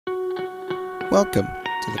Welcome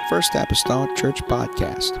to the First Apostolic Church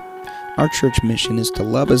Podcast. Our church mission is to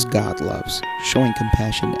love as God loves, showing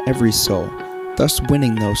compassion to every soul, thus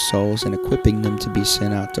winning those souls and equipping them to be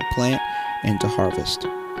sent out to plant and to harvest.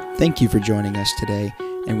 Thank you for joining us today,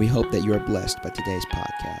 and we hope that you are blessed by today's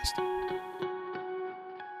podcast.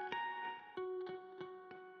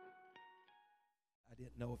 I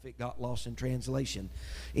didn't know if it got lost in translation.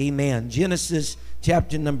 Amen. Genesis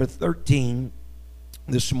chapter number 13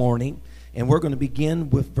 this morning. And we're going to begin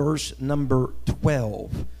with verse number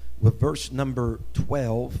 12. With verse number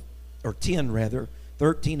 12, or 10 rather,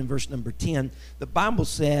 13 and verse number 10. The Bible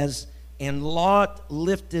says, "And Lot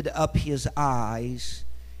lifted up his eyes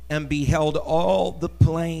and beheld all the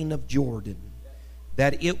plain of Jordan,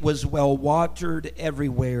 that it was well watered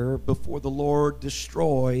everywhere before the Lord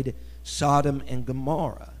destroyed Sodom and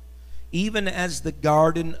Gomorrah, even as the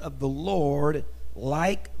garden of the Lord,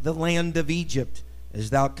 like the land of Egypt, as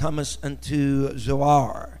thou comest unto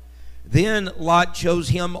Zoar. Then Lot chose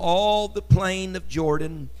him all the plain of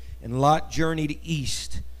Jordan, and Lot journeyed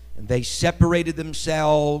east, and they separated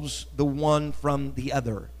themselves the one from the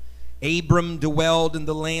other. Abram dwelled in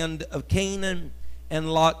the land of Canaan,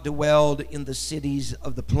 and Lot dwelled in the cities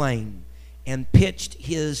of the plain, and pitched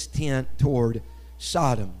his tent toward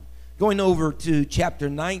Sodom." Going over to chapter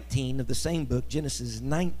 19 of the same book, Genesis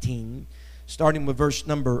 19, starting with verse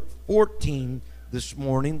number 14, this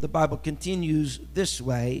morning, the Bible continues this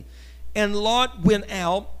way. "And Lot went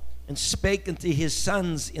out and spake unto his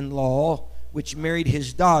sons-in-law, which married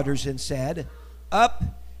his daughters, and said, Up,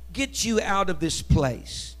 get you out of this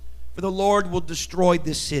place, for the Lord will destroy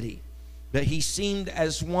this city. But he seemed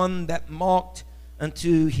as one that mocked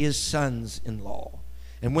unto his sons-in-law.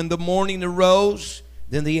 And when the morning arose,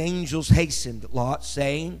 then the angels hastened Lot,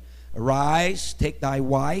 saying, Arise, take thy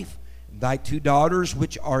wife, and thy two daughters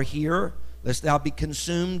which are here, lest thou be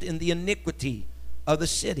consumed in the iniquity of the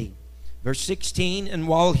city." Verse 16, "And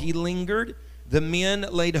while he lingered, the men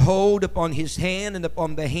laid hold upon his hand and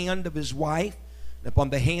upon the hand of his wife and upon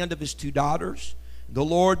the hand of his two daughters, the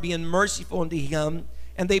Lord being merciful unto him,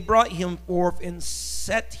 and they brought him forth and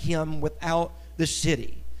set him without the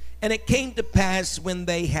city. And it came to pass, when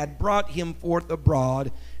they had brought him forth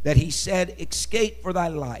abroad, that he said, Escape for thy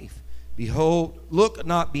life. Behold, look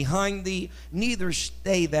not behind thee, neither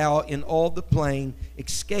stay thou in all the plain.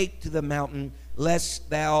 Escape to the mountain, lest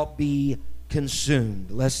thou be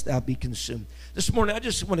consumed." Lest thou be consumed. This morning, I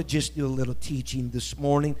just want to do a little teaching this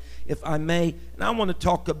morning, if I may. And I want to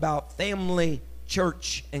talk about family,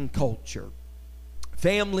 church, and culture.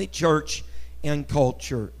 Family, church, and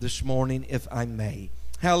culture this morning, if I may.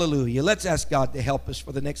 Hallelujah. Let's ask God to help us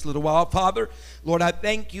for the next little while. Father, Lord, I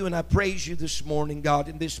thank you and I praise you this morning, God,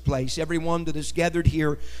 in this place. Everyone that is gathered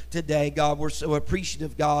here today, God, we're so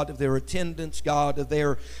appreciative, God, of their attendance, God, of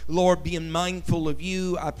their, Lord, being mindful of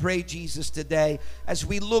you. I pray, Jesus, today, as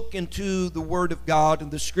we look into the Word of God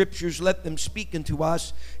and the Scriptures, let them speak unto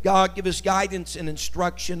us. God, give us guidance and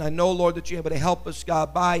instruction. I know, Lord, that you're able to help us,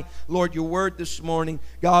 God, by, Lord, your Word this morning.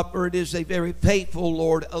 God, for it is a very faithful,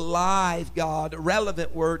 Lord, alive, God,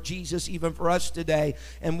 relevant word, Jesus, even for us today,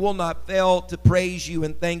 and will not fail to praise you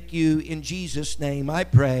and thank you. In Jesus' name I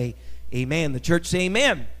pray, amen. The church say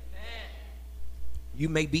amen. Amen. You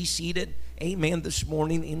may be seated, amen, this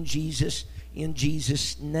morning in Jesus'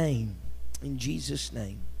 name. In Jesus'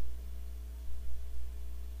 name.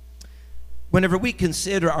 Whenever we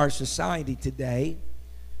consider our society today,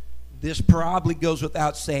 this probably goes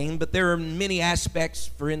without saying, but there are many aspects,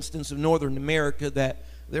 for instance, of Northern America, that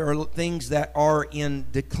there are things that are in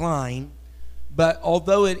decline. But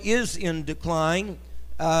although it is in decline,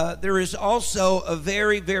 there is also a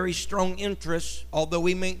very, very strong interest, although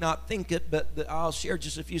we may not think it, but I'll share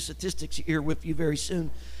just a few statistics here with you very soon.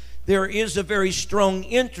 There is a very strong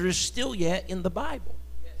interest still yet in the Bible.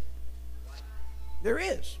 There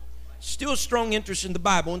is. Still strong interest in the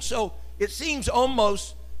Bible. And so it seems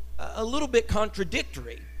almost a little bit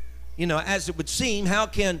contradictory. You know, as it would seem, how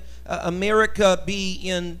can America be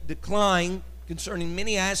in decline concerning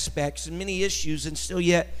many aspects and many issues and still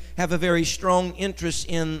yet have a very strong interest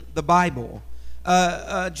in the Bible?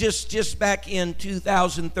 Just back in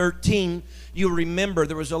 2013, you'll remember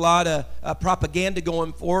there was a lot of propaganda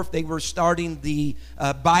going forth. They were starting the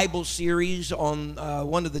Bible series on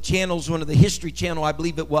one of the channels, one of the History Channel, I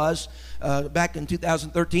believe it was, back in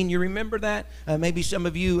 2013. You remember that? Maybe some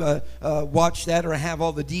of you watched that or have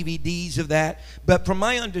all the DVDs of that. But from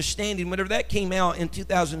my understanding, whenever that came out in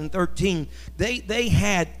 2013, they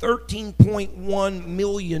had 13.1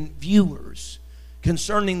 million viewers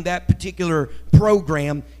concerning that particular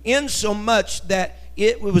program, in so much that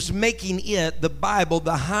it was making it, the Bible,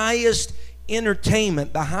 the highest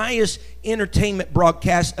entertainment, the highest entertainment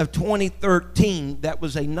broadcast of 2013 that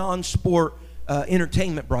was a non-sport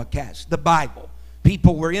entertainment broadcast, the Bible.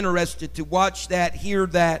 People were interested to watch that, hear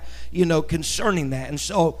that, concerning that. And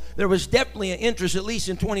so there was definitely an interest, at least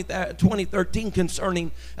in 2013,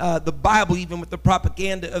 concerning the Bible, even with the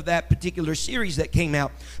propaganda of that particular series that came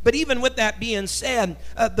out. But even with that being said,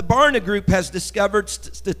 the Barna Group has discovered,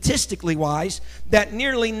 statistically wise, that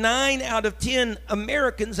nearly 9 out of 10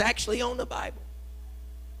 Americans actually own the Bible.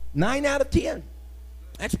 9 out of 10.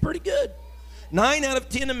 That's pretty good. 9 out of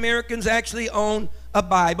 10 Americans actually own a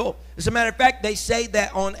Bible. As a matter of fact, they say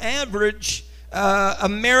that on average,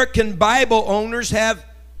 American Bible owners have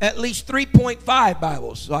at least 3.5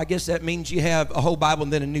 Bibles. So I guess that means you have a whole Bible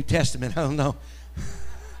and then a New Testament. I don't know.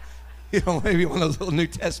 Maybe one of those little New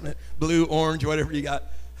Testament, blue, orange, whatever you got.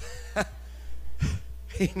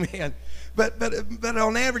 Amen. But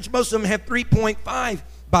on average, most of them have 3.5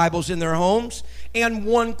 Bibles in their homes, and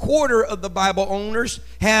 1/4 of the Bible owners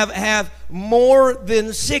have more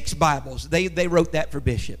than 6 Bibles. They wrote that for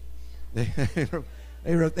Bishop.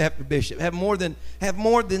 They wrote that for Bishop. Have more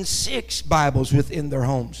than 6 Bibles within their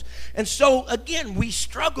homes. And so again, we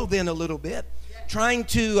struggle then a little bit trying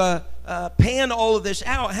to pan all of this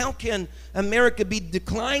out. How can America be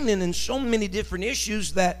declining in so many different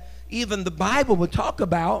issues that even the Bible would talk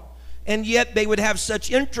about? And yet they would have such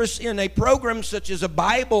interest in a program such as a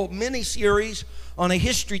Bible miniseries on a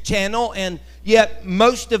History Channel, and yet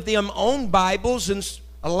most of them own Bibles, and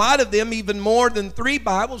a lot of them even more than 3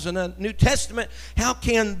 Bibles and a New Testament. How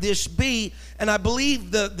can this be? And I believe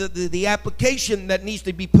the application that needs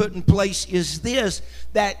to be put in place is this,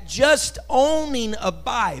 that just owning a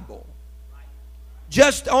Bible,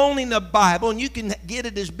 and you can get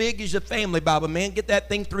it as big as a family Bible, man. Get that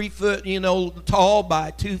thing 3 foot, tall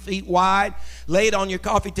by 2 feet wide. Lay it on your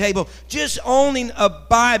coffee table. Just owning a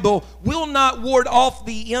Bible will not ward off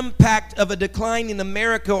the impact of a declining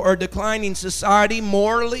America or a declining society,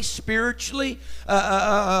 morally, spiritually,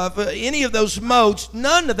 any of those modes.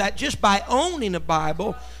 None of that. Just by owning a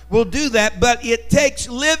Bible will do that. But it takes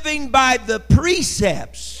living by the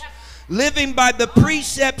precepts. Living by the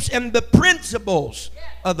precepts and the principles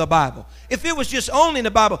of the Bible. If it was just owning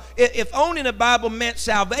a Bible, if owning a Bible meant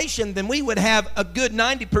salvation, then we would have a good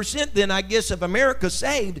 90% then, I guess, of America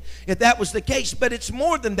saved, if that was the case. But it's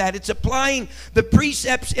more than that. It's applying the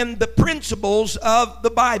precepts and the principles of the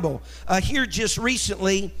Bible. Here just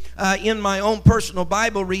recently, in my own personal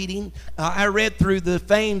Bible reading, I read through the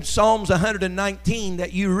famed Psalms 119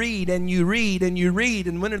 that you read and you read and you read,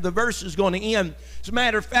 and when are the verses going to end? As a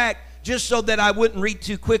matter of fact, just so that I wouldn't read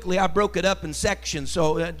too quickly, I broke it up in sections.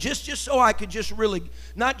 So just so I could just really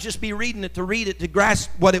not just be reading it, to grasp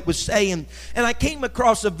what it was saying. And I came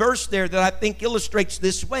across a verse there that I think illustrates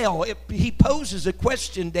this well. He poses a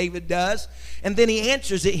question, David does, and then he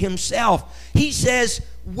answers it himself. He says,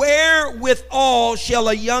 "Wherewithal shall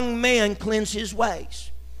a young man cleanse his ways?"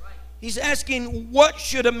 He's asking, what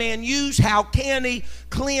should a man use? How can he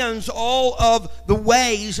cleanse all of the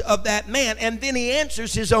ways of that man? And then he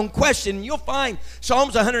answers his own question. You'll find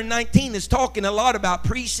Psalms 119 is talking a lot about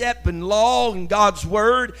precept and law and God's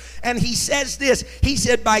word. And he says this. He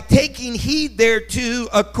said, by taking heed thereto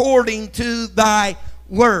according to thy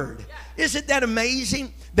word. Isn't that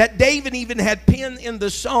amazing? That David even had penned in the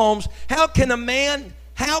Psalms. How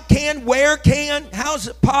is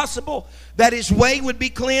it possible that his way would be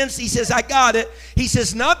cleansed? He says, I got it. He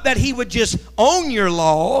says, not that he would just own your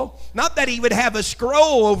law, not that he would have a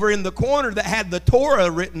scroll over in the corner that had the Torah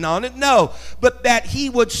written on it, no, but that he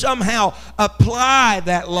would somehow apply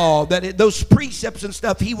that law, that those precepts and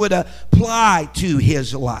stuff he would apply to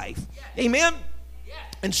his life. Amen?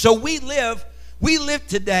 And so we live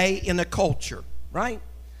today in a culture, right?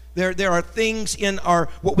 There are things in our,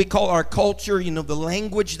 what we call our culture, the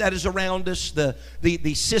language that is around us, the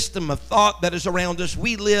system of thought that is around us.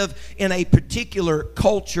 We live in a particular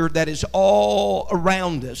culture that is all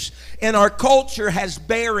around us. And our culture has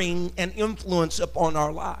bearing and influence upon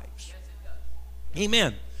our lives. Yes, it does.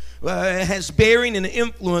 Amen. It has bearing and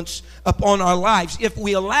influence upon our lives if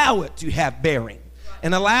we allow it to have bearing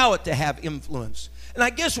and allow it to have influence. And I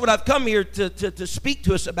guess what I've come here to speak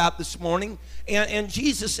to us about this morning, and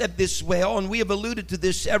Jesus said this well, and we have alluded to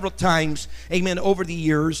this several times, amen, over the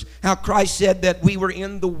years, how Christ said that we were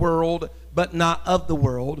in the world, but not of the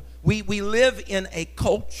world. We live in a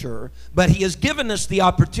culture, but he has given us the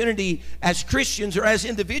opportunity as Christians, or as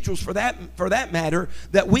individuals for that matter,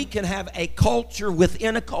 that we can have a culture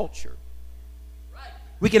within a culture.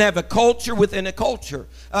 We can have a culture within a culture.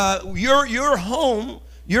 Your home,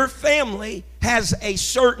 your family has a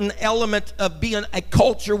certain element of being a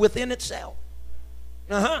culture within itself.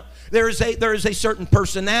 There is a certain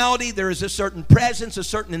personality, there is a certain presence, a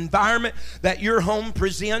certain environment that your home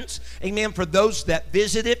presents. Amen. For those that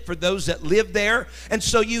visit it, for those that live there. And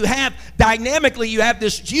so you have, dynamically, you have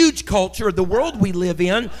this huge culture of the world we live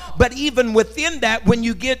in. But even within that, when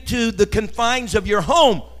you get to the confines of your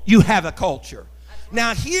home, you have a culture.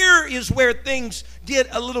 Now here is where things get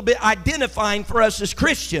a little bit identifying for us as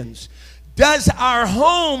Christians. Does our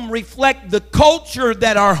home reflect the culture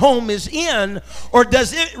that our home is in, or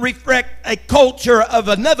does it reflect a culture of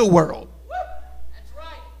another world? That's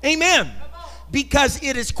right. Amen. Because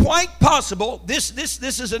it is quite possible, this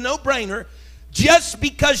is a no-brainer, just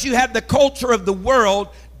because you have the culture of the world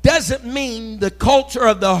doesn't mean the culture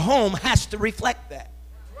of the home has to reflect that.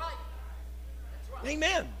 That's right. That's right.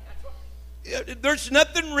 Amen. There's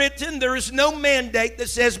nothing written, there is no mandate that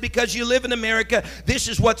says because you live in America, this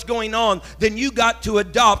is what's going on. Then you got to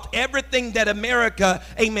adopt everything that America,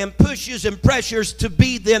 amen, pushes and pressures to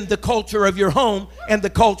be then the culture of your home and the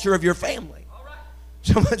culture of your family. All right.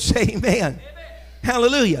 Someone say amen.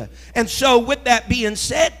 Hallelujah. And so with that being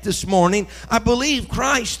said this morning, I believe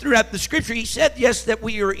Christ throughout the scripture, he said, yes, that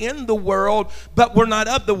we are in the world, but we're not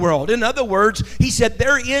of the world. In other words, he said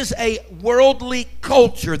there is a worldly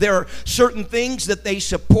culture. There are certain things that they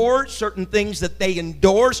support, certain things that they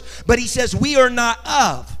endorse, but he says we are not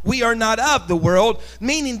of the world,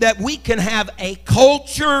 meaning that we can have a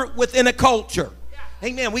culture within a culture.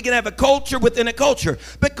 Amen. We can have a culture within a culture,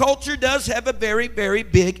 but culture does have a very, very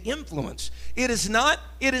big influence. It is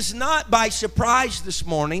not by surprise this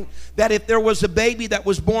morning that if there was a baby that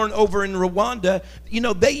was born over in Rwanda, you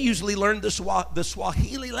know, they usually learn the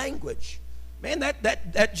Swahili language. Man,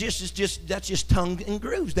 that's just tongue and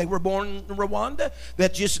grooves. They were born in Rwanda.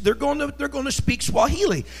 They're going to speak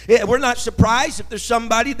Swahili. We're not surprised if there's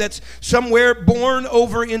somebody that's somewhere born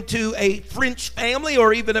over into a French family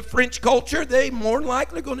or even a French culture. They more than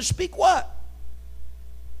likely going to speak what?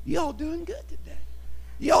 Y'all doing good today.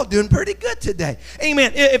 Y'all doing pretty good today.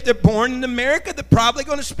 Amen. If they're born in America, they're probably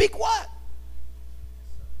going to speak what?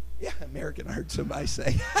 Yeah, American, I heard somebody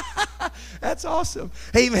say. That's awesome.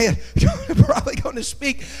 Amen. Probably going to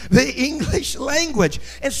speak the English language.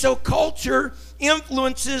 And so culture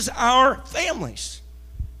influences our families.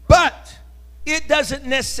 But it doesn't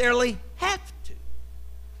necessarily have to.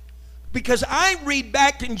 Because I read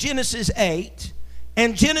back in Genesis 8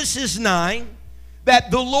 and Genesis 9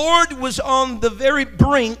 that the Lord was on the very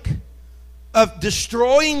brink of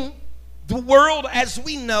destroying the world as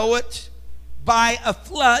we know it by a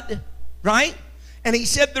flood, right? And he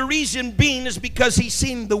said the reason being is because he's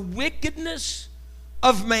seen the wickedness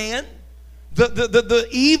of man, the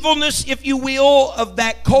evilness, if you will, of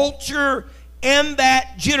that culture and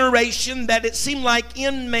that generation, that it seemed like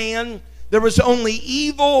in man there was only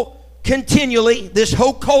evil continually. This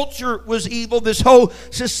whole culture was evil. This whole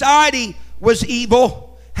society was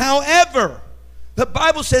evil. However, the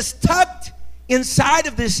Bible says tucked inside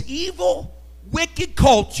of this evil, wicked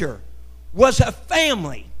culture was a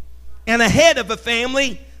family, and a head of a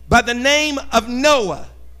family by the name of Noah,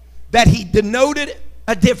 that he denoted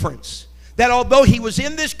a difference. That although he was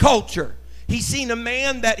in this culture, he seen a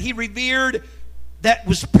man that he revered that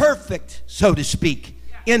was perfect, so to speak,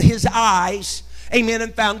 in his eyes. Amen.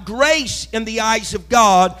 And found grace in the eyes of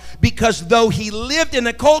God, because though he lived in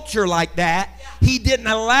a culture like that, he didn't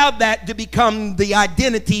allow that to become the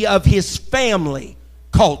identity of his family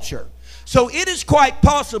culture. So it is quite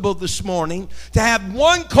possible this morning to have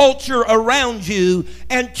one culture around you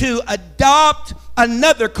and to adopt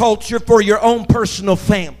another culture for your own personal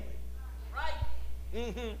family. Right.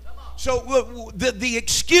 Mm-hmm. So the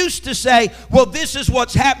excuse to say, well, this is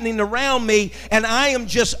what's happening around me and I am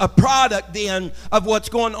just a product then of what's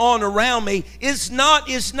going on around me is not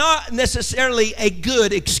necessarily a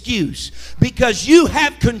good excuse, because you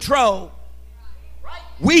have control.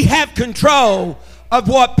 We have control of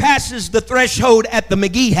what passes the threshold at the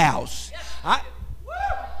McGee house.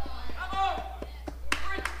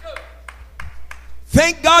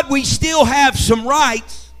 Thank God we still have some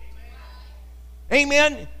rights.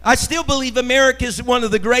 Amen. I still believe America is one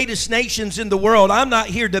of the greatest nations in the world. I'm not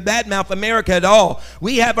here to badmouth America at all.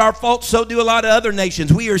 We have our faults, so do a lot of other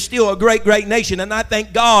nations. We are still a great, great nation. And I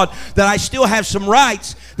thank God that I still have some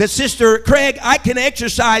rights, that Sister Craig, I can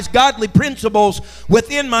exercise godly principles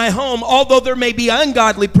within my home, although there may be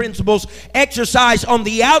ungodly principles exercised on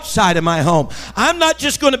the outside of my home. I'm not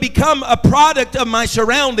just going to become a product of my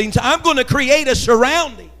surroundings. I'm going to create a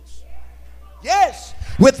surroundings. Yes.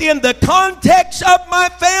 Within the context of my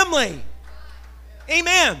family.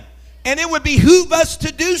 Amen. And it would behoove us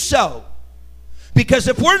to do so. Because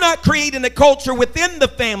if we're not creating a culture within the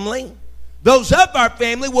family, those of our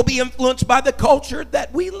family will be influenced by the culture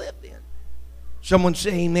that we live in. Someone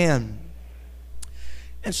say amen.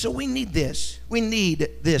 And so we need this. We need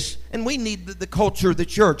this. And we need the culture of the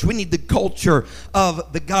church. We need the culture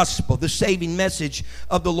of the gospel, the saving message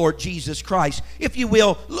of the Lord Jesus Christ. If you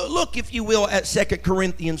will, look, if you will, at 2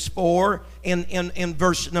 Corinthians 4 and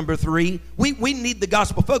verse number 3. We need the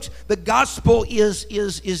gospel. Folks, the gospel is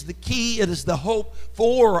the key. It is the hope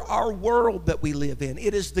for our world that we live in.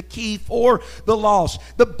 It is the key for the lost.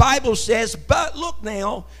 The Bible says, but look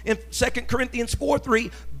now, in 2 Corinthians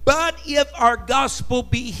 4:3, but if our gospel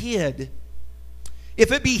be hid,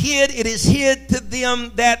 if it be hid, it is hid to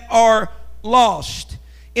them that are lost,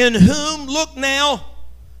 in whom, look now,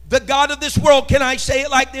 the God of this world, can I say it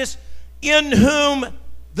like this? In whom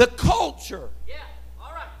the culture, Yeah.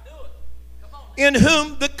 All right. Do it. Come on. in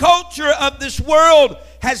whom the culture of this world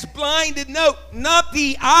has blinded, note, not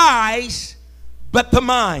the eyes, but the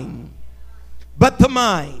mind. But the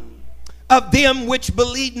mind of them which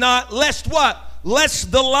believe not, lest what?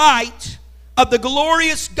 Lest the light of the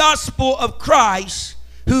glorious gospel of Christ,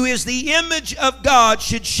 who is the image of God,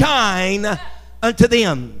 should shine unto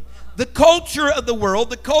them. The culture of the world,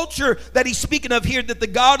 the culture that he's speaking of here, that the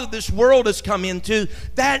God of this world has come into,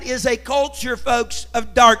 that is a culture, folks,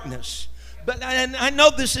 of darkness. But and I know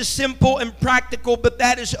this is simple and practical, but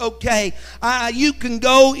that is okay. You can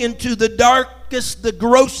go into the darkest, the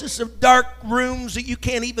grossest of dark rooms that you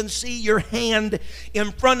can't even see your hand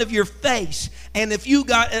in front of your face. And if you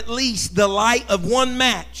got at least the light of one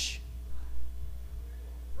match,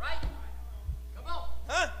 Right. Come on.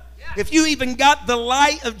 huh? If you even got the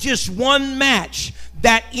light of just one match,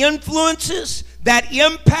 that influences, that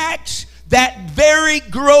impacts that very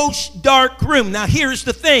gross dark room. Now here's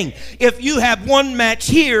the thing. If you have one match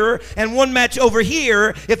here and one match over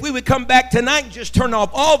here, if we would come back tonight and just turn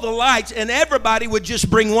off all the lights and everybody would just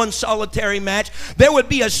bring one solitary match, there would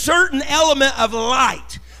be a certain element of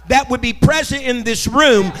light that would be present in this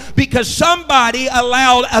room because somebody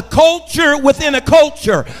allowed a culture within a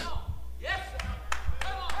culture. Yes, sir.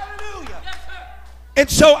 Come on. Hallelujah. Yes, sir. And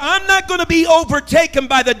so I'm not going to be overtaken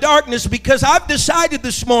by the darkness because I've decided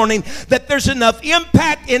this morning that there's enough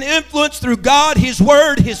impact and influence through God, His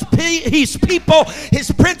Word, His people,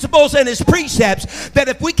 His principles, and His precepts that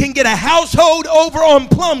if we can get a household over on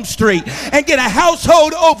Plum Street and get a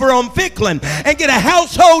household over on Ficklin and get a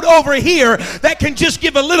household over here that can just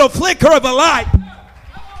give a little flicker of a light.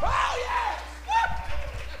 Oh, yes!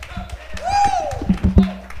 Woo!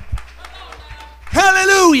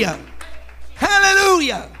 Hallelujah.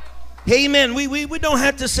 Hallelujah. Amen. We don't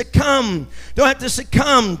have to succumb. Don't have to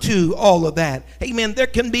succumb to all of that. Amen. There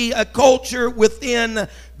can be a culture within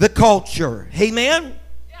the culture. Amen.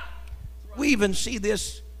 We even see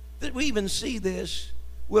this. We even see this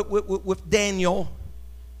with Daniel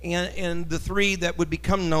and the three that would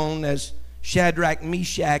become known as Shadrach,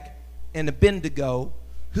 Meshach, and Abednego,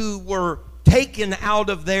 who were taken out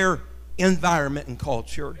of their environment and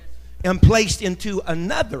culture and placed into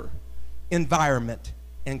another environment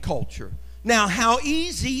and culture. Now, how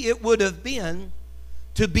easy it would have been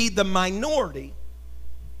to be the minority,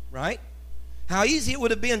 right? How easy it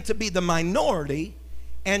would have been to be the minority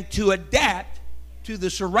and to adapt to the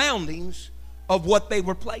surroundings of what they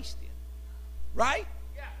were placed in, right?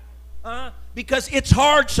 Because it's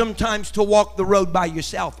hard sometimes to walk the road by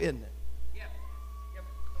yourself, isn't it?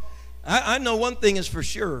 I know one thing is for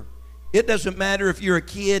sure. It doesn't matter if you're a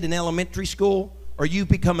kid in elementary school or you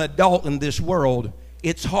become an adult in this world.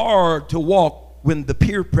 It's hard to walk when the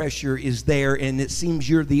peer pressure is there and it seems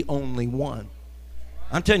you're the only one.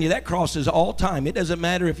 I'm telling you, that crosses all time. It doesn't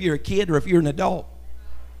matter if you're a kid or if you're an adult.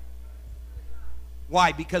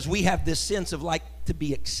 Why? Because we have this sense of like to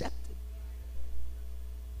be accepted.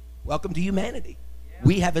 Welcome to humanity.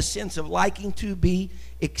 We have a sense of liking to be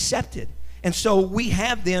accepted. And so we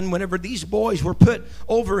have then, whenever these boys were put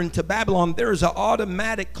over into Babylon, there is an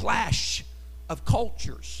automatic clash of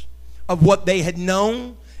cultures, of what they had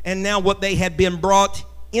known and now what they had been brought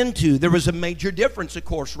into. There was a major difference, of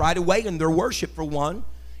course, right away in their worship, for one,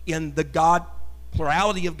 in the God,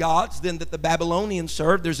 plurality of gods then that the Babylonians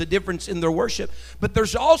served. There's a difference in their worship. But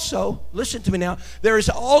there's also, listen to me now, there is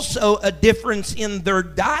also a difference in their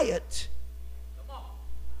diet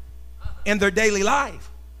and their daily life.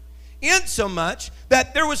 Insomuch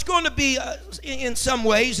that there was going to be, in some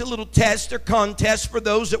ways, a little test or contest for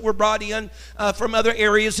those that were brought in from other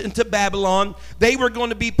areas into Babylon. They were going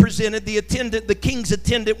to be presented. The king's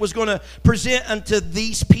attendant was going to present unto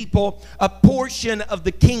these people a portion of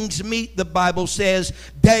the king's meat, the Bible says,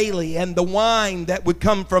 daily. And the wine that would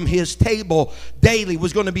come from his table daily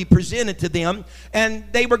was going to be presented to them. And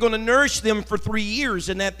they were going to nourish them for 3 years.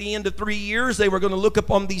 And at the end of 3 years, they were going to look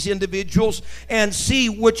upon these individuals and see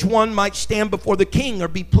which one might stand before the king or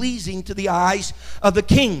be pleasing to the eyes of the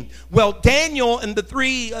king. Well, Daniel and the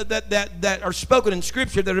three that are spoken in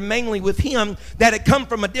Scripture that are mainly with him, that had come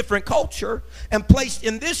from a different culture and placed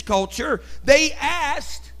in this culture, they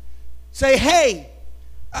asked, say, hey,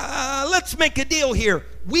 let's make a deal here.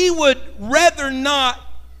 We would rather not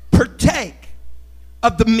partake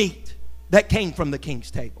of the meat that came from the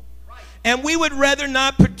king's table. And we would rather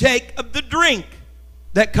not partake of the drink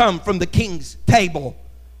that come from the king's table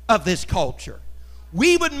of this culture.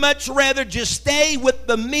 We would much rather just stay with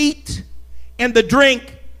the meat and the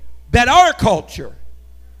drink that our culture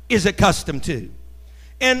is accustomed to.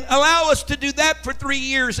 And allow us to do that for 3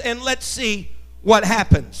 years, and let's see what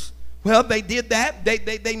happens. Well, they did that.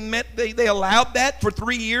 They allowed that for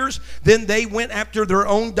 3 years. Then they went after their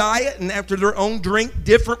own diet and after their own drink,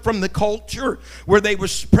 different from the culture where they were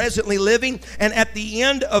presently living. And at the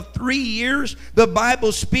end of 3 years, the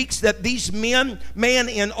Bible speaks that these men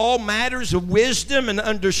in all matters of wisdom and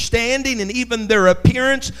understanding, and even their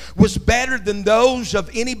appearance was better than those of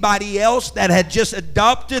anybody else that had just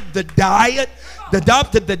adopted the diet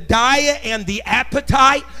and the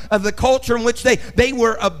appetite of the culture in which they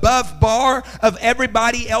were above bar of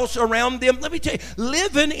everybody else around them. Let me tell you,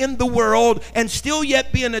 living in the world and still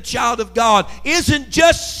yet being a child of God isn't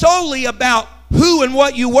just solely about who and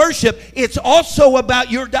what you worship. It's also about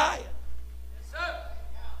your diet.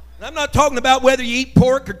 I'm not talking about whether you eat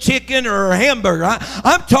pork or chicken or a hamburger.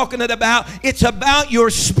 I'm talking it's about your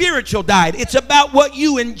spiritual diet. It's about what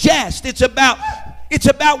you ingest. It's about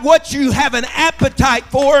what you have an appetite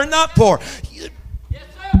for or not for. Yes,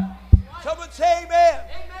 sir. Someone say amen.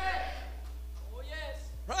 Amen. Oh, yes.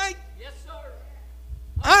 Right? Yes, sir.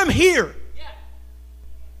 I'm here. Yeah.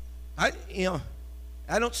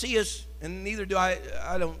 I don't see us, and neither do I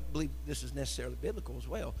don't believe this is necessarily biblical as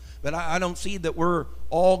well, but I don't see that we're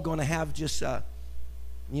all going to have just,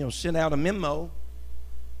 send out a memo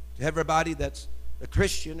to everybody that's a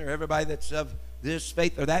Christian or everybody that's of this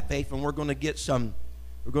faith or that faith, and we're going to get some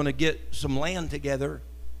land together,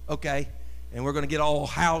 okay, and we're going to get all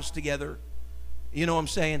housed together, you know what I'm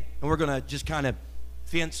saying, and we're going to just kind of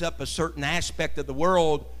fence up a certain aspect of the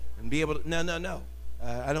world and be able to, no.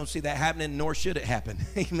 I don't see that happening, nor should it happen.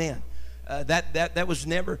 Amen. That was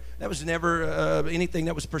never anything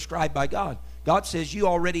that was prescribed by God. God says you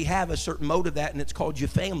already have a certain mode of that, and it's called your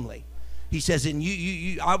family. He says, and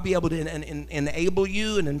I'll be able to enable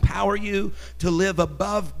you and empower you to live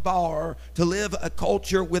above bar, to live a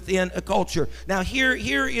culture within a culture. Now, here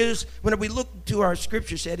is, when we look to our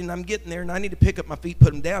scripture setting, I'm getting there, and I need to pick up my feet,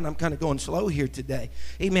 put them down. I'm kind of going slow here today.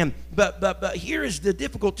 Amen. But here is the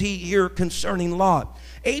difficulty here concerning Lot.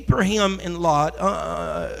 Abraham and Lot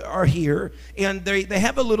are here, and they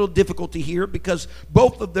have a little difficulty here because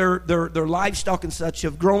both of their livestock and such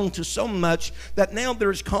have grown to so much that now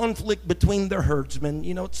there's conflict between their herdsmen.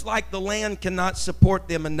 You know, it's like the land cannot support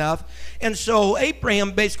them enough. And so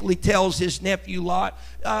Abraham basically tells his nephew Lot,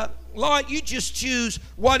 Lot, you just choose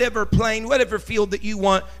whatever plain, whatever field that you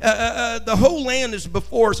want. The whole land is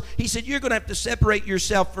before us. He said, you're going to have to separate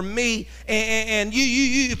yourself from me. And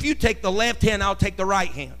you, if you take the left hand, I'll take the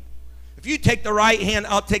right hand. If you take the right hand,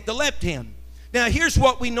 I'll take the left hand. Now, here's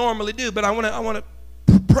what we normally do, but I want to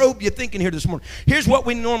probe your thinking here this morning. Here's what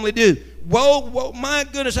we normally do. Whoa, my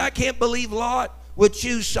goodness, I can't believe Lot would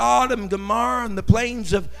choose Sodom, Gomorrah, and the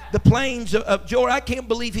plains of Jordan. I can't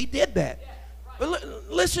believe he did that. But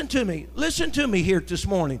listen to me here this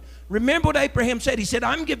morning. Remember what Abraham said. He said,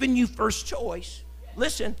 I'm giving you first choice.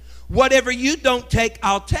 Listen, whatever you don't take,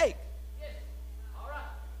 I'll take.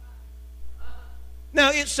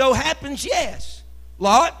 Now, it so happens, yes,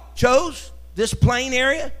 Lot chose this plain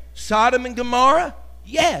area, Sodom and Gomorrah,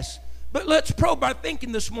 yes. But let's probe our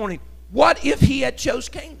thinking this morning. What if he had chose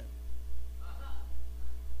Canaan?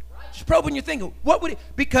 Just probing your thinking. What would he?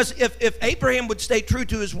 Because if Abraham would stay true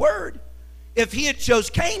to his word, if he had chose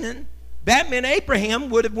Canaan, that meant Abraham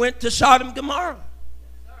would have went to Sodom and Gomorrah.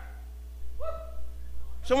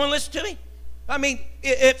 Someone listen to me? I mean,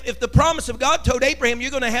 if the promise of God told Abraham, you're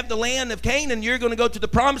going to have the land of Canaan, you're going to go to the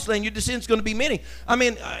promised land, your descendants going to be many. I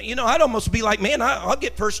mean, I'd almost be like, man, I'll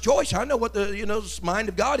get first choice. I know what the mind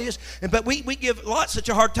of God is. But we give Lot such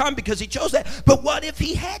a hard time because he chose that. But what if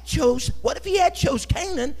he had chose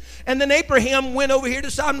Canaan, and then Abraham went over here to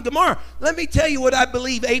Sodom and Gomorrah? Let me tell you what I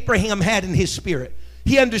believe Abraham had in his spirit.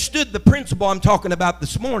 He understood the principle I'm talking about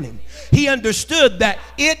this morning. He understood that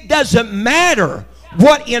it doesn't matter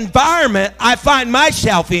what environment I find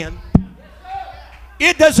myself in.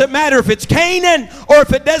 It doesn't matter if it's Canaan or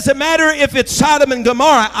if it doesn't matter if it's Sodom and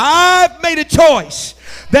Gomorrah. I've made a choice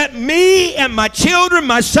that me and my children,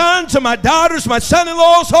 my sons and my daughters, my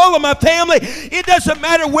son-in-laws, all of my family, it doesn't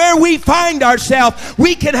matter where we find ourselves.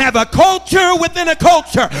 We can have a culture within a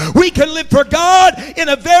culture. We can live for God in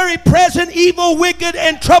a very present, evil, wicked,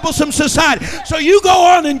 and troublesome society. So you go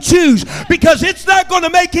on and choose, because it's not going to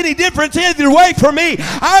make any difference either way for me.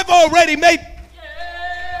 I've already made...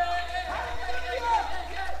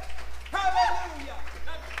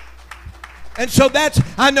 And so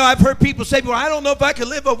I know I've heard people say, well, I don't know if I could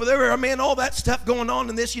live over there. I mean, all that stuff going on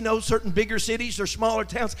in this, certain bigger cities or smaller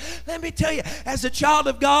towns. Let me tell you, as a child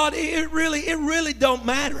of God, it really don't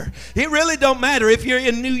matter. It really don't matter if you're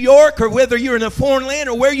in New York or whether you're in a foreign land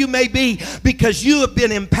or where you may be, because you have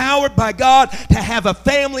been empowered by God to have a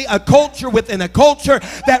family, a culture within a culture,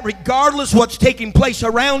 that regardless what's taking place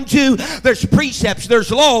around you, there's precepts,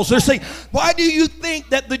 there's laws, there's things. Why do you think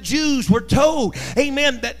that the Jews were told,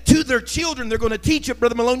 amen, that to their children, they're going to teach it?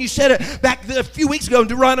 Brother Malone, you said it back a few weeks ago in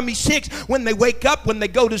Deuteronomy 6. When they wake up, when they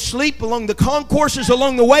go to sleep, along the concourses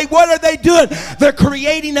along the way, what are they doing? They're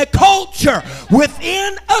creating a culture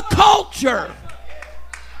within a culture.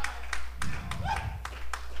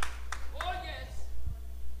 Oh, yes.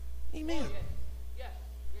 Amen. Yes.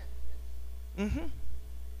 Mm-hmm.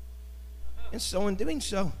 And so in doing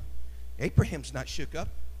so, Abraham's not shook up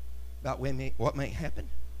about what may happen.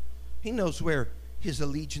 He knows where his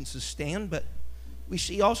allegiances stand. But we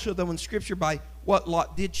see also, though, in Scripture by what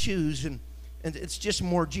Lot did choose, and it's just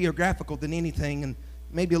more geographical than anything, and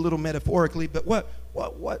maybe a little metaphorically, but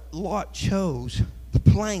what Lot chose, the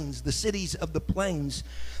plains, the cities of the plains,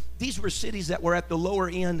 these were cities that were at the lower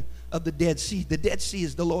end of the Dead Sea. The Dead Sea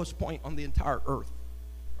is the lowest point on the entire earth.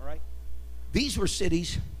 All right? These were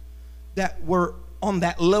cities that were on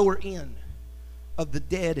that lower end of the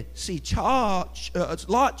Dead Sea.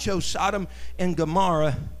 Lot chose Sodom and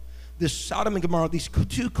Gomorrah. This Sodom and Gomorrah, these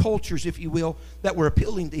two cultures, if you will, that were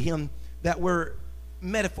appealing to him, that were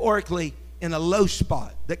metaphorically in a low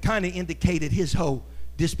spot, that kind of indicated his whole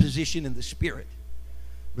disposition in the spirit.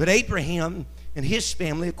 But Abraham and his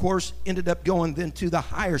family, of course, ended up going then to the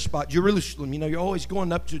higher spot, Jerusalem. You're always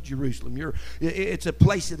going up to Jerusalem. It's a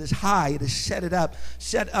place that is high. It is set up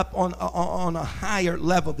on a higher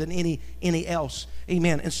level than any else.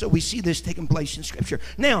 Amen. And so we see this taking place in Scripture.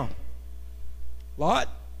 Now, Lot,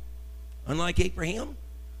 unlike Abraham,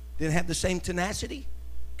 didn't have the same tenacity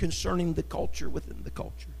concerning the culture within the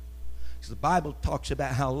culture. Because the Bible talks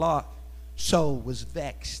about how Lot's soul was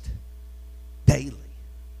vexed daily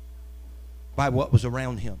by what was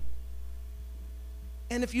around him.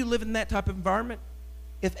 And if you live in that type of environment,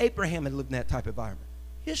 if Abraham had lived in that type of environment,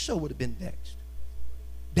 his soul would have been vexed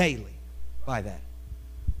daily by that.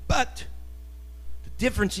 But the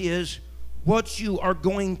difference is what you are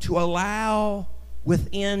going to allow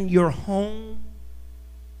within your home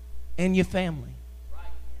and your family.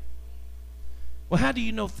 Well, how do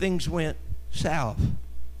you know things went south,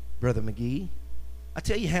 Brother McGee? I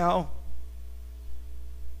tell you how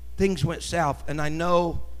things went south, and I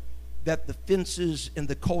know that the fences and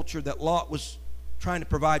the culture that Lot was trying to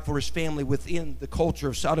provide for his family within the culture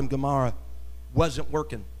of Sodom and Gomorrah wasn't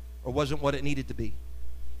working, or wasn't what it needed to be.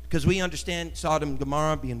 Because we understand Sodom and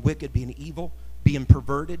Gomorrah being wicked, being evil, being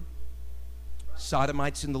perverted.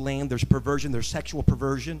 Sodomites in the land, there's perversion, there's sexual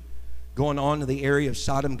perversion going on in the area of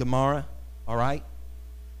Sodom and Gomorrah. All right?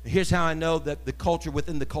 Here's how I know that the culture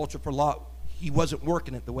within the culture for Lot, he wasn't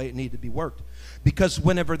working it the way it needed to be worked. Because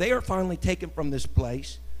whenever they are finally taken from this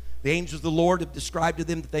place, the angels of the Lord have described to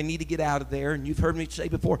them that they need to get out of there. And you've heard me say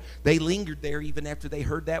before, they lingered there even after they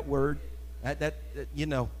heard that word.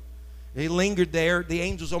 They lingered there. The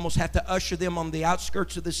angels almost have to usher them on the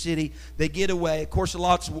outskirts of the city. They get away. Of course,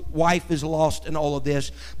 Lot's wife is lost in all of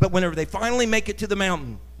this. But whenever they finally make it to the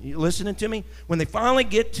mountain, you listening to me? When they finally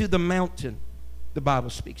get to the mountain, the Bible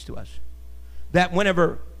speaks to us that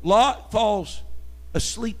whenever Lot falls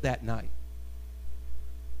asleep that night,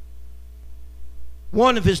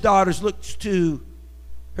 one of his daughters looks to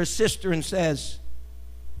her sister and says,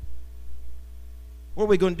 "What are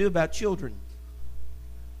we going to do about children?"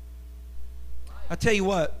 I tell you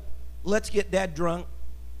what, let's get Dad drunk.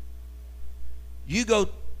 You go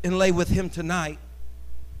and lay with him tonight.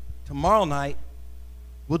 Tomorrow night,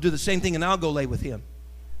 we'll do the same thing and I'll go lay with him.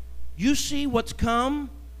 You see what's come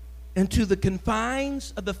into the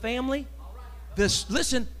confines of the family?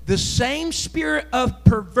 Listen, the same spirit of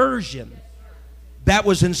perversion that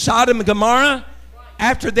was in Sodom and Gomorrah,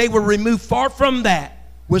 after they were removed far from that,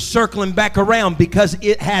 was circling back around because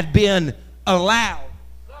it had been allowed.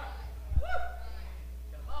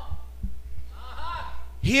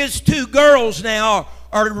 His two girls now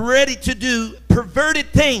are ready to do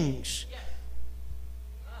perverted things.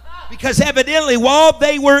 Because evidently while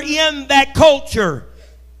they were in that culture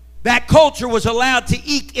was allowed to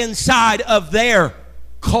eke inside of their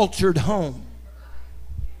cultured home.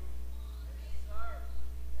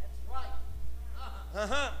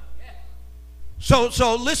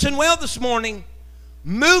 So listen well this morning.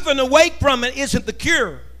 Moving away from it isn't the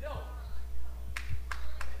cure.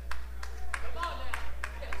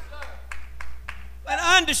 And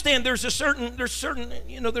I understand there's a certain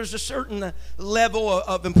level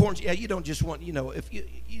of importance. Yeah, you don't just want, if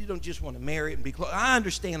you don't just want to marry and be close. I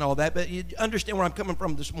understand all that, but you understand where I'm coming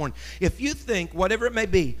from this morning. If you think, whatever it may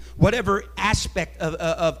be, whatever aspect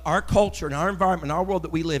of our culture and our environment, our world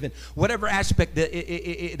that we live in, whatever aspect that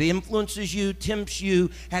it influences you, tempts you,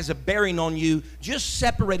 has a bearing on you, just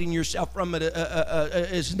separating yourself from it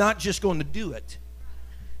is not just going to do it.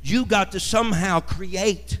 You got to somehow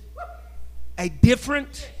create a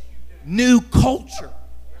different, new culture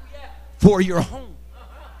for your home.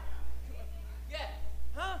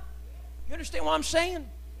 Huh? You understand what I'm saying?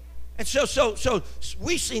 And so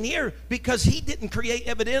we've seen here, because he didn't create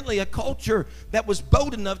evidently a culture that was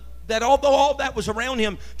bold enough that although all that was around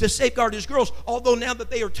him to safeguard his girls, although now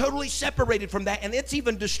that they are totally separated from that and it's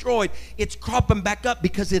even destroyed, it's cropping back up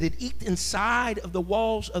because it had eked inside of the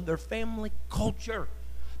walls of their family culture,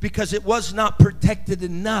 because it was not protected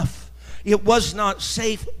enough. It was not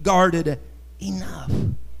safeguarded enough.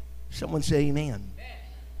 Someone say amen.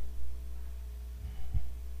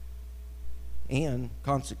 And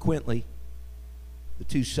consequently, the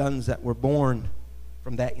two sons that were born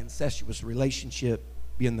from that incestuous relationship,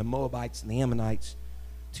 being the Moabites and the Ammonites,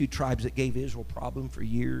 two tribes that gave Israel problem for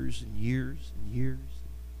years and years and years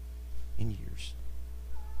and years.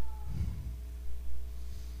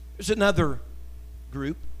 There's another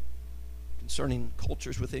group concerning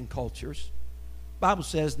cultures within cultures. The Bible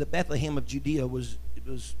says that Bethlehem of Judea was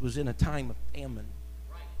in a time of famine.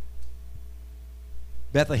 Right.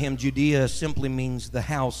 Bethlehem, Judea simply means the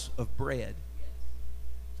house of bread. Yes.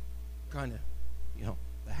 Kind of,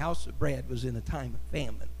 the house of bread was in a time of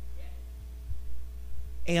famine. Yes.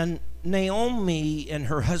 And Naomi and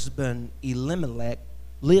her husband Elimelech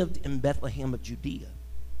lived in Bethlehem of Judea.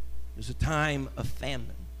 It was a time of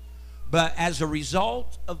famine. But as a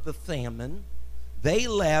result of the famine, they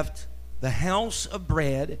left the house of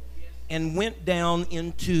bread and went down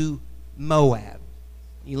into Moab.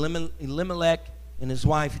 Elimelech and his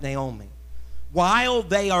wife Naomi. While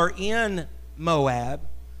they are in Moab,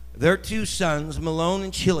 their two sons, Mahlon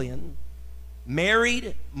and Chilion,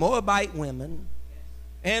 married Moabite women.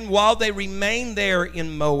 And while they remained there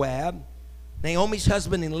in Moab, Naomi's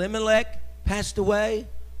husband Elimelech passed away.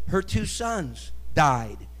 Her two sons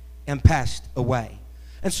died and passed away.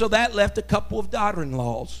 And so that left a couple of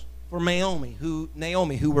daughter-in-laws for Naomi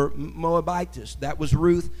who were Moabites. That was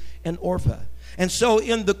Ruth and Orpah. And so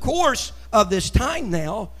in the course of this time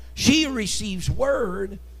now, she receives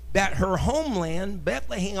word that her homeland,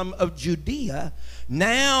 Bethlehem of Judea,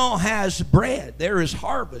 now has bread. There is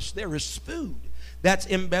harvest. There is food that's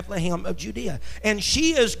in Bethlehem of Judea. And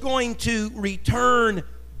she is going to return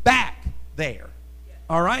back there.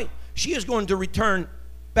 All right? She is going to return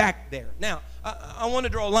back there. Now, I want to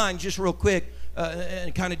draw a line just real quick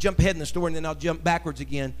and kind of jump ahead in the story, and then I'll jump backwards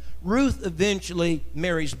again. Ruth eventually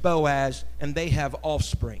marries Boaz, and they have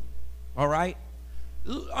offspring. All right?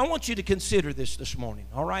 I want you to consider this morning.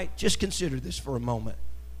 All right? Just consider this for a moment.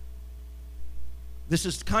 This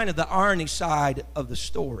is kind of the irony side of the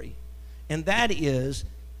story, and that is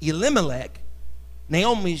Elimelech,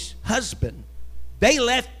 Naomi's husband. They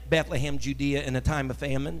left Bethlehem, Judea in a time of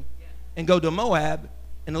famine and go to Moab,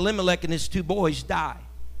 and Elimelech and his two boys die.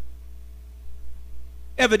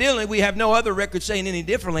 Evidently, we have no other record saying any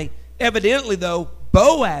differently. Evidently, though,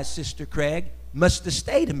 Boaz, Sister Craig, must have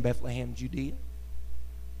stayed in Bethlehem, Judea.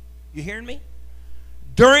 You hearing me?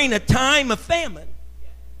 During a time of famine,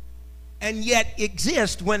 and yet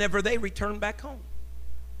exist whenever they return back home.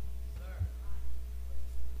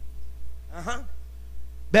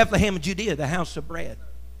 Bethlehem of Judea, the house of bread.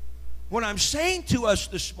 What I'm saying to us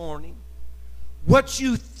this morning, what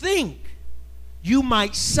you think you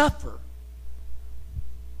might suffer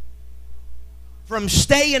from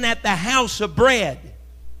staying at the house of bread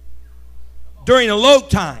during a low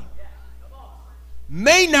time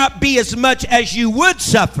may not be as much as you would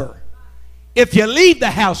suffer if you leave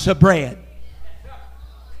the house of bread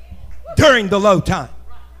during the low time.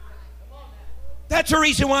 That's the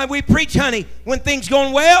reason why we preach, honey. When things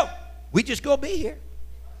going well, we just go be here.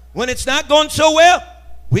 When it's not going so well,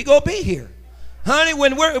 we go be here. Honey,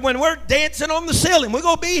 when we're dancing on the ceiling, we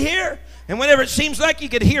go be here. And whenever it seems like you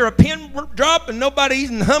could hear a pin drop and nobody's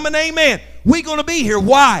humming amen, we're going to be here.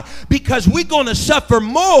 Why? Because we're going to suffer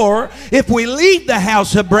more if we leave the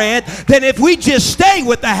house of bread than if we just stay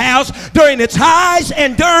with the house during its highs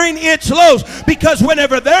and during its lows. Because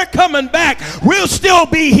whenever they're coming back, we'll still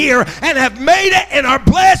be here and have made it and are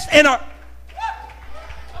blessed and are...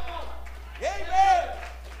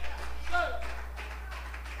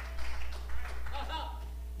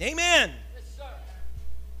 Amen. Amen.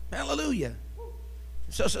 Hallelujah.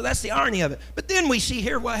 So that's the irony of it. But then we see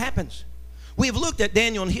here what happens. We've looked at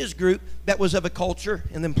Daniel and his group that was of a culture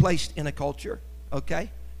and then placed in a culture.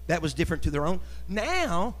 Okay? That was different to their own.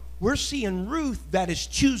 Now we're seeing Ruth that is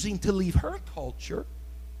choosing to leave her culture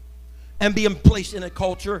and being placed in a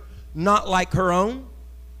culture not like her own,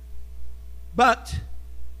 but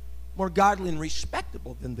more godly and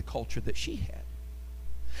respectable than the culture that she had.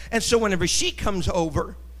 And so whenever she comes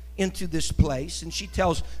over into this place and she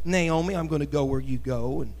tells Naomi, I'm going to go where you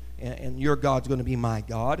go, and your God's going to be my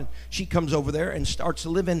God, and she comes over there and starts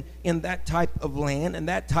living in that type of land and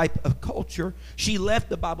that type of culture. She left,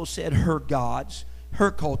 the Bible said, her gods,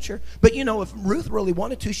 her culture. But you know, if Ruth really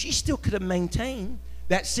wanted to, she still could have maintained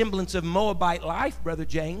that semblance of Moabite life, Brother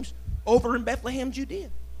James, over in Bethlehem, Judea.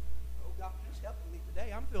 Oh, God, please help me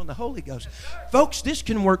today. I'm feeling the Holy Ghost. Folks, this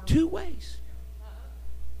can work two ways.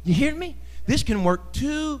 You hear me? This can work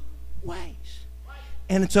two ways.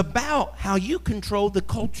 And it's about how you control the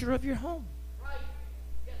culture of your home.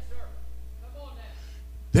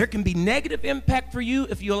 There can be negative impact for you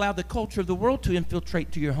if you allow the culture of the world to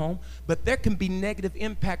infiltrate to your home. But there can be negative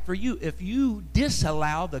impact for you if you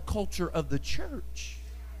disallow the culture of the church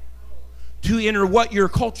to enter what your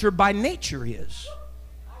culture by nature is.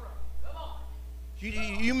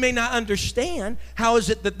 You may not understand how is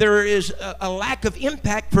it that there is a lack of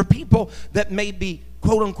impact for people that may be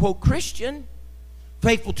quote-unquote Christian,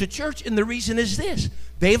 faithful to church, and the reason is this.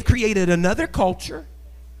 They have created another culture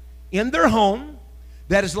in their home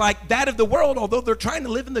that is like that of the world, although they're trying to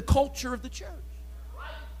live in the culture of the church.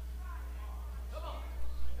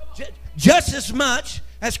 Just as much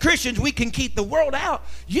as Christians we can keep the world out,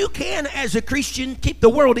 you can, as a Christian, keep the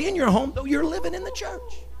world in your home, though you're living in the church.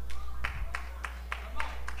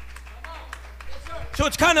 So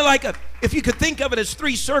it's kind of like if you could think of it as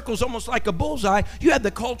three circles, almost like a bullseye. You have the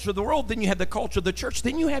culture of the world, then you have the culture of the church,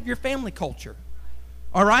 then you have your family culture.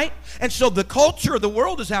 All right? And so the culture of the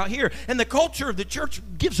world is out here, and the culture of the church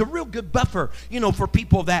gives a real good buffer, you know, for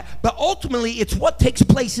people of that. But ultimately, it's what takes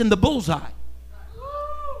place in the bullseye.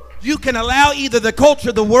 You can allow either the culture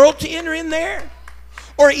of the world to enter in there,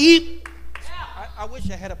 or eat. I wish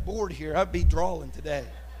I had a board here. I'd be drawing today.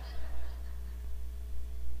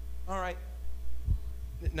 All right.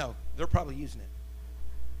 No, they're probably using it.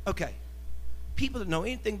 Okay. People that know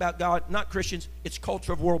anything about God, not Christians, it's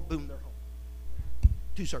culture of world, boom, they're home.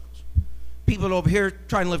 Two circles. People over here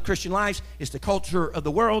trying to live Christian lives, it's the culture of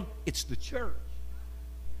the world, it's the church.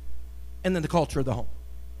 And then the culture of the home.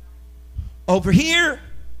 Over here,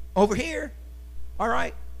 all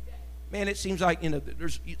right. Man, it seems like, you know,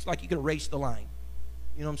 it's like you can erase the line.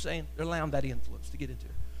 You know what I'm saying? They're allowing that influence to get into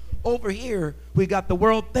it. Over here, we got the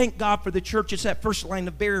world. Thank God for the church. It's that first line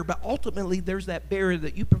of barrier. But ultimately, there's that barrier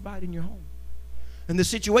that you provide in your home. And the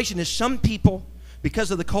situation is some people,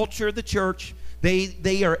 because of the culture of the church,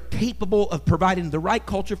 they are capable of providing the right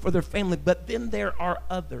culture for their family. But then there are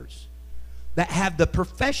others that have the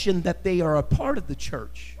profession that they are a part of the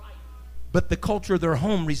church. But the culture of their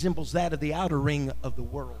home resembles that of the outer ring of the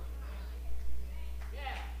world.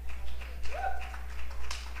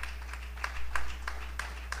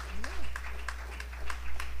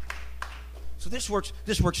 So this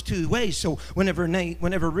works two ways. So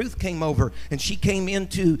whenever Ruth came over and she came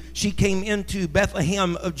into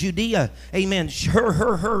Bethlehem of Judea, amen,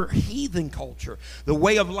 her heathen culture, the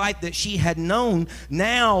way of life that she had known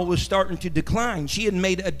now was starting to decline. She had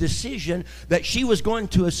made a decision that she was going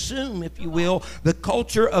to assume, if you will, the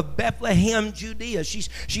culture of Bethlehem, Judea.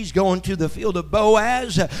 She's going to the field of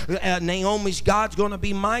Boaz. Naomi's God's going to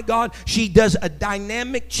be my God. She does a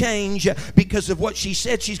dynamic change because of what she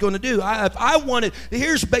said she's going to do. If I wanted,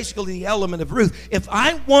 here's basically the element of Ruth. If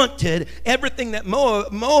I wanted everything that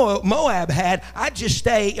Moab had, I'd just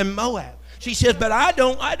stay in Moab. She says, but I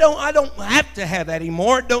don't have to have that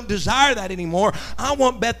anymore. Don't desire that anymore. I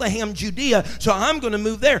want Bethlehem, Judea, so I'm going to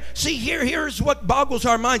move there. See, here's what boggles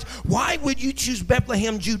our minds. Why would you choose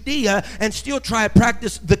Bethlehem, Judea, and still try to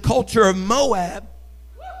practice the culture of Moab?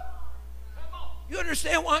 You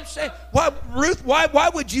understand what I'm saying? Why, Ruth, why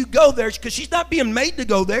would you go there? Because she's not being made to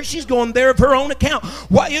go there. She's going there of her own account.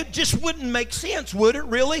 Why? It just wouldn't make sense, would it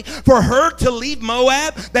really? For her to leave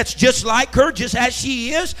Moab, that's just like her, just as she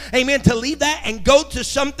is, amen, to leave that and go to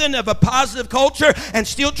something of a positive culture and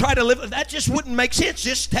still try to live, that just wouldn't make sense.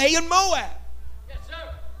 Just stay in Moab.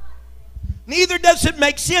 Neither does it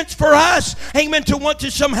make sense for us, amen, to want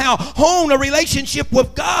to somehow hone a relationship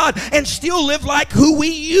with God and still live like who we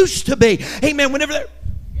used to be. Amen.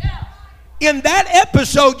 In that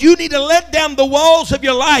episode, you need to let down the walls of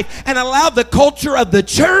your life and allow the culture of the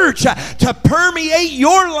church to permeate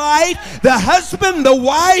your life. The husband, the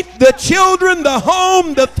wife, the children, the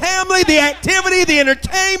home, the family, the activity, the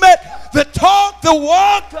entertainment, the talk, the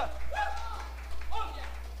walk.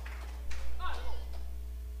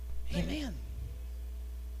 Amen.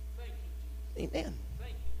 Amen.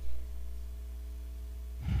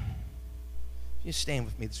 Just stand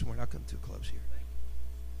with me this morning. I'll come to a close here.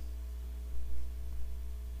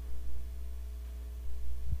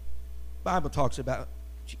 The Bible talks about,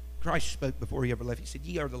 Christ spoke before he ever left. He said,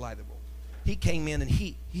 ye are the light of the world. He came in and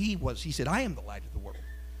he said, I am the light of the world.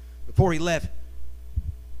 Before he left,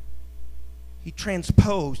 he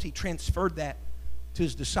transferred that to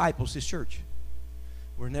his disciples, his church.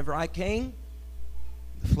 Whenever I came,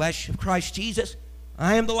 the flesh of Christ Jesus,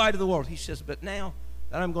 I am the light of the world. He says, but now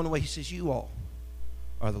that I'm going away, he says, you all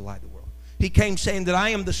are the light of the world. He came saying that I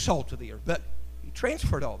am the salt of the earth, but he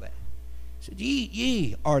transferred all that. He said,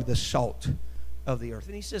 ye are the salt of the earth.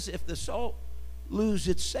 And he says, if the salt lose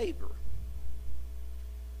its savor,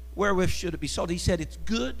 wherewith should it be salted? He said, it's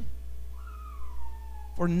good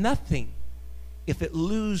for nothing if it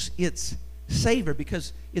lose its savor,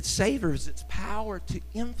 because it savors its power to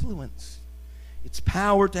influence, its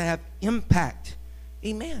power to have impact.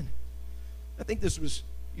 Amen. I think this was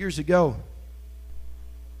years ago,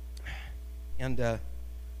 and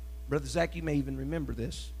Brother Zach, you may even remember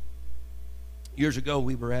this. Years ago,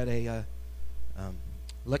 we were at a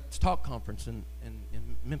Let's Talk conference in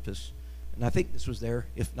Memphis, and I think this was there.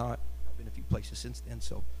 If not, I've been a few places since then.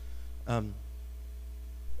 So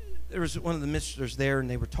there was one of the ministers there, and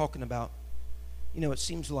they were talking about, it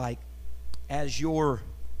seems like if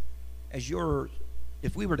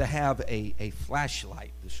we were to have a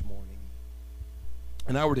flashlight this morning,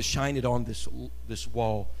 and I were to shine it on this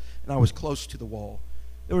wall, and I was close to the wall,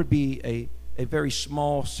 there would be a very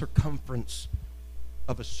small circumference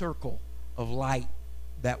of a circle of light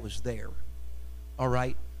that was there. All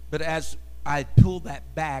right? But as I pulled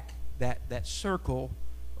that back, that circle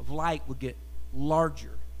of light would get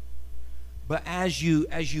larger. But as you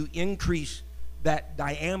increase that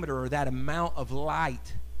diameter or that amount of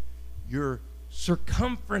light, your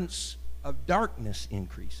circumference of darkness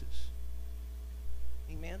increases.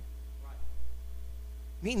 Amen? Right.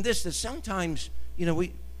 I mean this, that sometimes,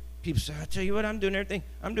 people say, I tell you what, I'm doing everything.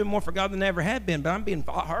 I'm doing more for God than I ever have been, but I'm being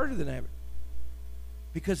far harder than ever.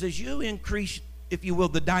 Because as you increase, if you will,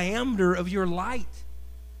 the diameter of your light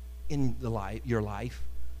in your life,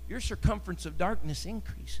 your circumference of darkness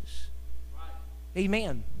increases. Right.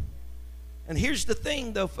 Amen. And here's the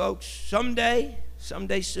thing, though, folks. Someday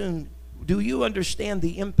soon, do you understand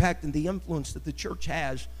the impact and the influence that the church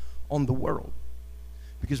has on the world?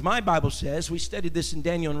 Because my Bible says, we studied this in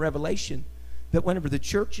Daniel and Revelation, that whenever the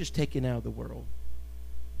church is taken out of the world,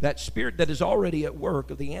 that spirit that is already at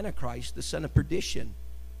work of the Antichrist, the son of perdition,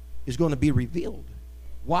 is going to be revealed.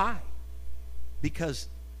 Why? Because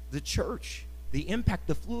the church, the impact,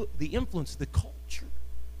 the influence, the culture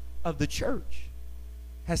of the church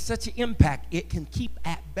has such an impact, it can keep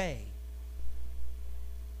at bay.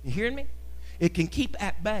 You hearing me? It can keep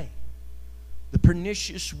at bay the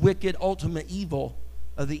pernicious, wicked, ultimate evil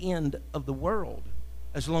of the end of the world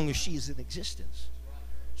as long as she is in existence.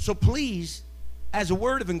 So please, as a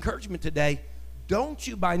word of encouragement today, don't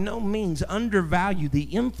you by no means undervalue the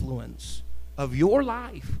influence of your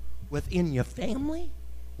life within your family,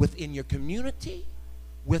 within your community,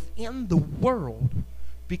 within the world,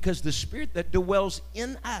 because the spirit that dwells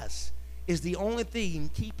in us is the only thing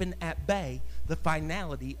keeping at bay the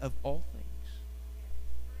finality of all things.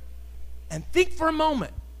 And think for a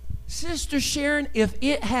moment, Sister Sharon, if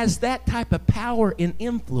it has that type of power and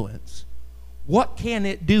influence, what can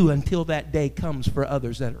it do until that day comes for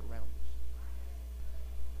others that are around us?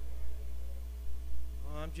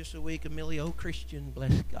 just a weak, Amelia, old Christian,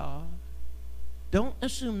 bless God. Don't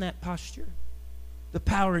assume that posture. The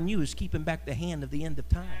power in you is keeping back the hand of the end of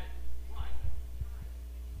time.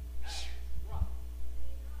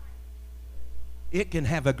 It can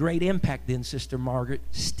have a great impact then, Sister Margaret,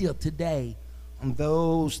 still today, on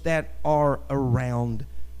those that are around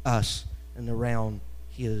us and around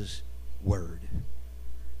His Word.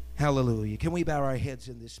 Hallelujah. Can we bow our heads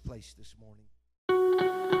in this place this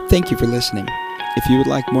morning? Thank you for listening. If you would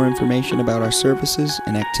like more information about our services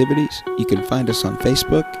and activities, you can find us on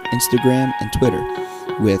Facebook, Instagram, and Twitter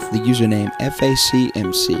with the username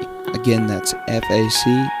FACMC. Again, that's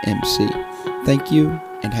FACMC. Thank you,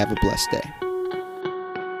 and have a blessed day.